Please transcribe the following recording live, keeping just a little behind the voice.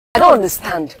don't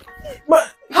understand.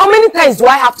 But how many times do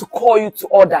I have to call you to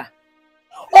order?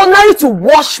 Ordinary to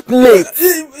wash plates,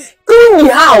 clean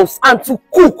the house, and to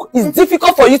cook is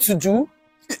difficult for you to do?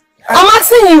 I'm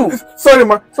asking you. Sorry,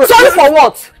 ma. Sorry for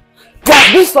what?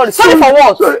 Yeah, be sorry. Sorry for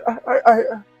what? Sorry,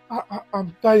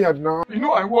 I'm tired now. You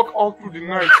know, I work all through the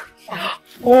night.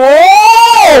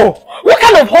 Oh! What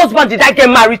kind of husband did I get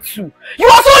married to? You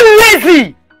are so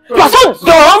lazy! You are so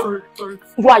dumb! Sorry.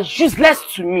 You are useless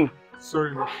to me.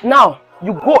 Sorry, ma. Now,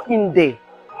 you go in there,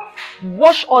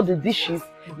 wash all the dishes,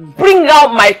 bring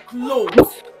out my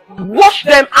clothes, wash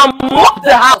them and mop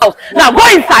the house. Now go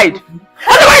inside!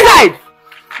 Go inside!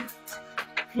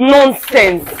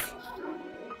 Nonsense!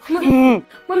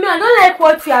 Mommy, I don't like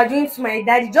what you are doing to my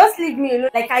daddy. Just leave me alone.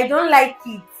 Like, I don't like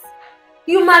it.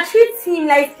 You maltreat him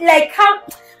like how...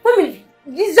 Mommy,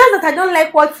 it's just that I don't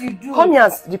like what you do. Come here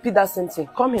and repeat that same thing.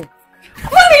 Come here.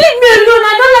 Mommy, leave me alone.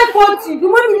 I don't like what you do.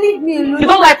 Mommy, leave me alone. You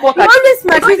don't like what I do? You always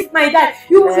maltreat my dad.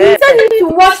 You tell him to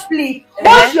wash plate,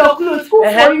 wash your clothes, cook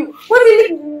for you.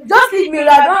 Mommy, just leave me alone.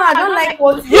 I don't like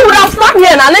what you do. You would have stopped here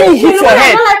and let me hit your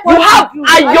head. You have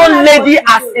a young lady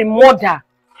as a mother.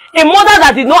 A mother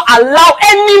that did not allow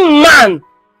any man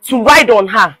to ride on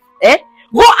her.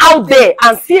 Go out there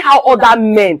and see how other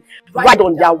men ride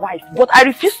on their wife. But I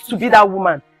refuse to be that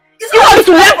woman. You want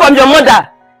to learn from your mother.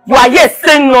 You are here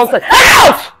saying nonsense.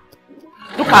 Out!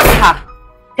 Look at her.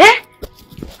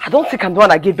 I don't think I'm the one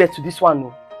that gave birth to this one.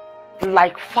 No.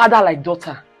 Like father, like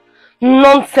daughter.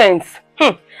 Nonsense.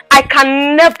 I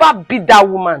can never be that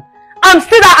woman. I'm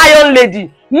still that iron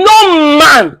lady. No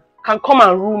man can come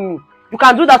and rule me. You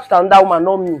can do that to another woman,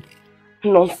 not me.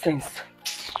 Nonsense.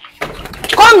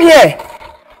 Come here.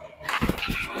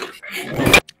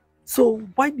 So,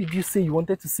 why did you say you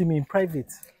wanted to see me in private?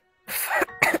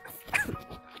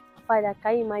 Father,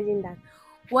 can you imagine that?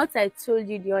 What I told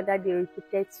you the other day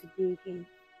repeated today again.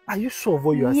 Are you sure of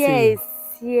what you are saying?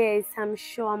 Yes, I'm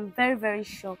sure. I'm very, very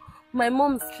sure. My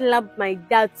mom slapped my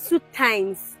dad 2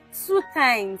 times. 2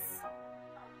 times.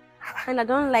 And I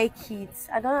don't like it.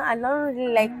 I don't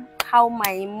really like how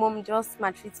my mom just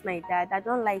maltreats my dad. I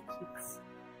don't like it.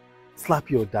 Slap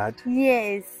your dad?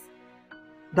 Yes.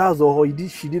 That was all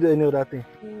she did any other thing?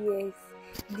 Yes.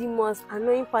 The most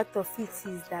annoying part of it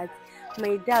is that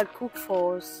my dad cooked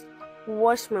for us,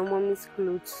 wash my mommy's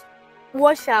clothes,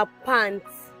 wash her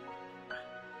pants.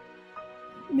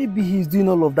 Maybe he's doing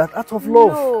all of that out of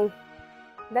love. No,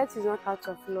 that is not out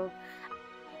of love.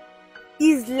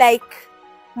 It's like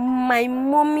my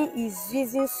mommy is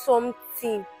using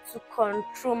something to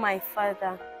control my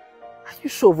father. Are you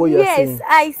sure of what you're saying? Yes,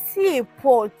 I see a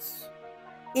pot,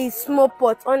 a small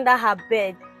pot under her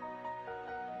bed.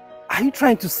 Are you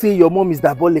trying to say your mom is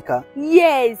diabolical?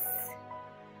 Yes.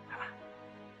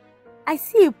 I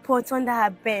see a pot under her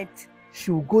bed.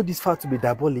 She will go this far to be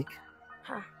diabolic?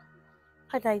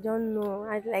 But I don't know.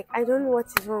 I don't know what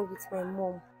is wrong with my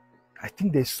mom. I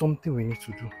think there's something we need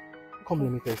to do. Come,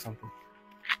 let me tell you something.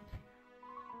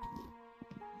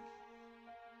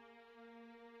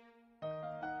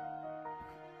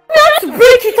 Not to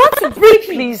break it, not to break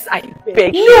it. Please, I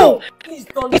beg you. No, please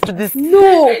don't do this.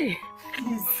 No.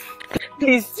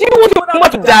 Please, do you want your mama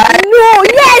to die? No,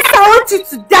 yes, I want you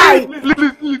to die.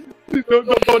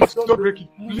 Please, don't break it.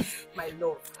 Please. My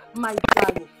love, my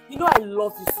darling. You know I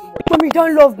love you so much. Mommy, you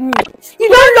don't love me. You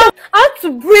don't love. I have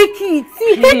to break it.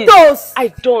 You hate us. I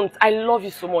don't. I love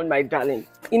you so much, my darling.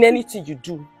 In anything you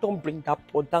do, don't bring that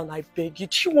pot down. I beg you.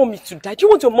 Do you want me to die? Do you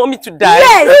want your mommy to die?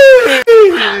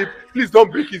 Yes. Please don't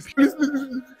break it. Please.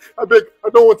 I beg. I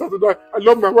don't want her to die. I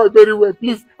love my wife very well.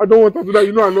 Please. I don't want her to die.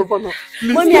 You know I love her now.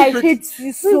 Please. Mommy, I hate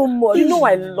you so much. You know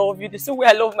I love you the same way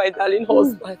I love my darling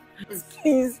husband.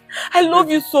 Please. I love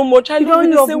you so much. I love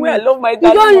you the same way I love my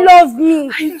darling husband. You don't love me.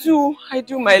 I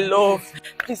do, my love.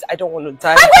 Please, I don't want to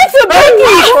die. I'm going to beg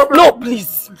you. No,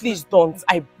 please don't.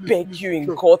 I beg you in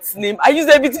God's name. I use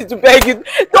everything to beg you.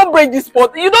 Don't break this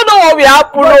pot. You don't know what will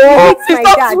happen.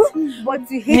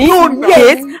 But you hate me.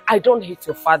 Hate? I don't hate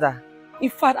your father. In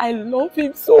fact, I love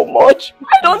him so much.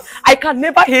 I can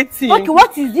never hate him. Okay,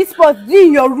 what is this pot doing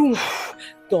in your room?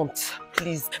 Don't.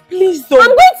 Please don't. I'm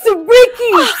going to break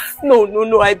it.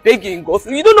 No, I beg you in God's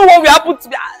name. You don't know what will happen to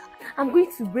me. I'm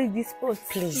going to break this pot.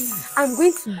 Please. I'm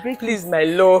going to break it. Please, my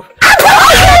love.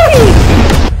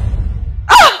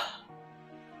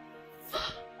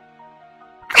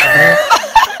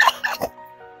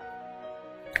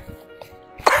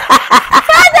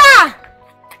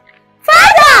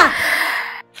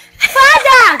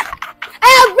 Father! I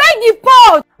have break the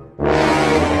pot.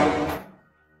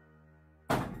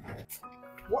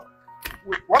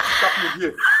 What's happening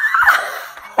here?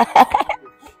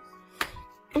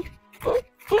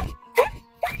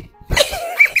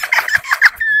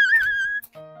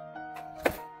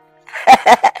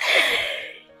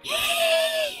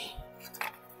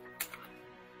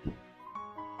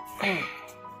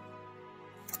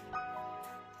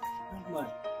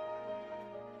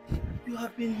 You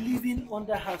have been living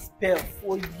under her spell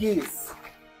for years.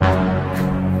 Your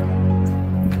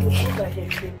mother here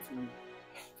came to me.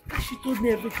 She told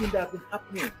me everything that had been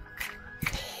happening.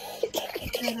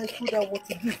 And I told her what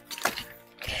to do.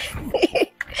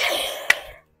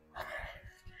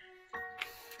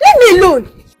 Leave me alone!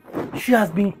 She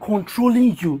has been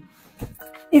controlling you.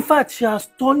 In fact, she has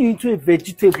turned you into a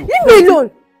vegetable. Leave me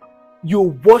alone! You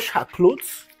wash her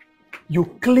clothes, you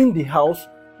clean the house,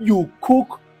 you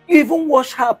cook, you even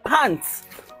wash her pants.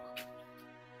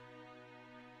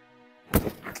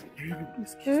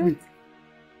 Excuse me.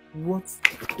 What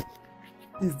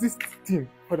is this thing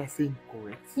father saying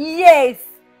correct? Yes!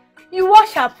 You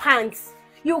wash her pants,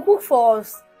 you cook for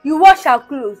us, you wash her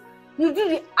clothes, you do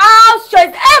the house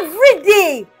chores every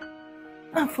day!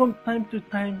 And from time to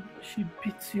time, she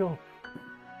beats you up.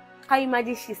 Can you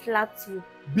imagine she slapped you?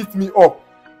 Beat me up.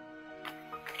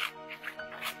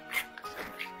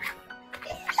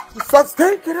 It serves,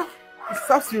 get up. It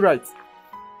serves you right.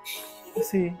 You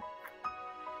see,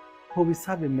 but we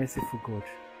serve a merciful God.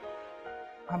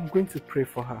 I'm going to pray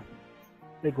for her.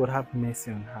 Let God have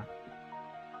mercy on her.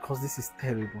 Because this is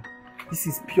terrible. This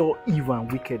is pure evil and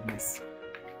wickedness.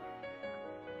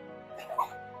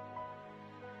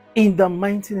 In the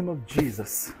mighty name of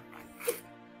Jesus,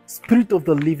 Spirit of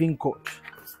the living God,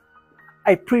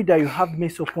 I pray that you have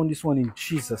mercy upon this one in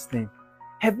Jesus' name.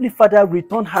 Heavenly Father,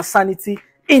 return her sanity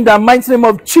in the mighty name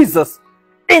of Jesus.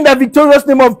 In the victorious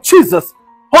name of Jesus.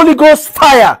 Holy Ghost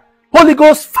fire. Holy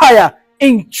Ghost fire.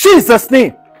 In Jesus'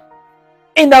 name.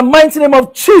 In the mighty name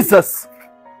of Jesus.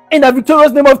 In the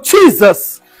victorious name of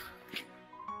Jesus.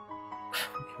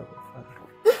 Thank you, Father.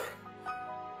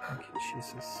 Thank you,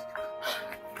 Jesus.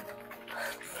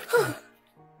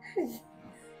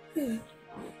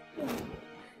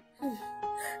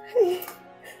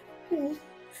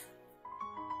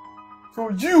 So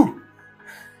you've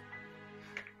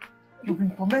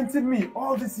been tormenting me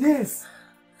all these years.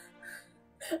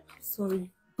 I'm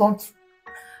sorry. Don't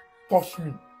touch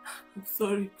me. I'm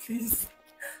sorry, please.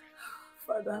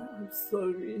 Father, I'm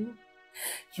sorry.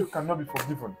 You cannot be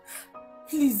forgiven.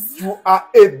 Please. You are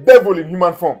a devil in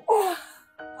human form. Oh,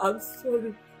 I'm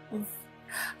sorry, please.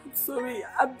 I'm sorry.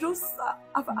 I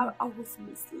was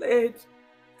misled.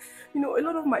 You know, a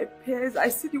lot of my peers, I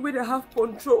see the way they have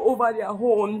control over their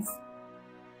homes.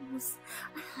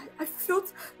 I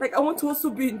felt like I want to also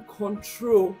be in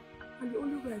control. And the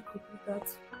only way I could do that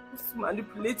was to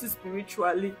manipulate you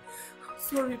spiritually. I'm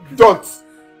sorry, please. Don't!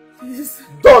 Please.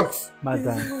 Don't!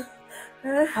 Madam,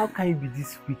 how can you be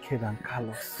this wicked and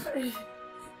callous?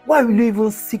 Why will you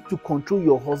even seek to control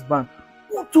your husband?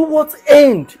 To what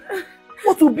end?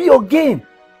 What will be your gain?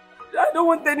 I don't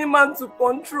want any man to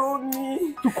control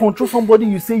me. To control somebody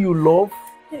you say you love?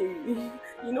 Hey,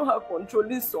 you know how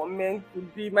controlling some men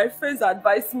could be. My friends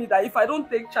advised me that if I don't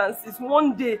take chances,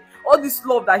 one day, all this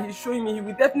love that he's showing me, he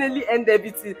will definitely end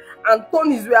everything and turn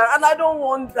his way around. And I don't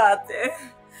want that.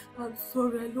 I'm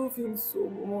sorry, I love him so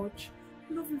much.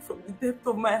 I love him from the depth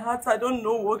of my heart. I don't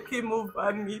know what came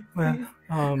over me. Well,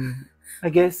 I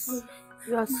guess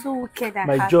You are so wicked and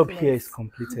my job here is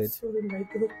completed. I'm sorry, my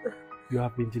daughter. You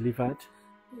have been delivered.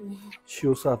 She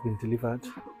also has been delivered.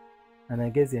 And I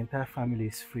guess the entire family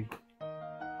is free.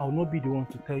 I will not be the one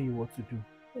to tell you what to do.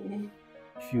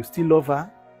 If you still love her,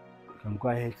 you can go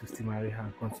ahead to still marry her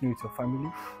and continue with your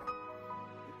family.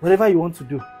 Whatever you want to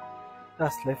do,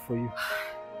 that's left for you.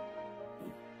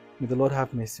 May the Lord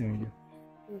have mercy on you.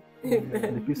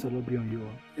 And the peace of the Lord be on you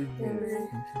all. Amen.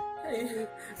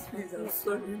 Please, I'm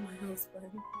sorry, my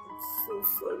husband. I'm so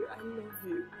sorry. I love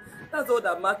you. That's all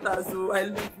that matters. Oh, I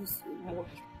love you so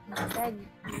much. Daddy,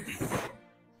 please.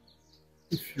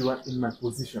 If you are in my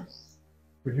position,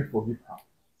 will you forgive her?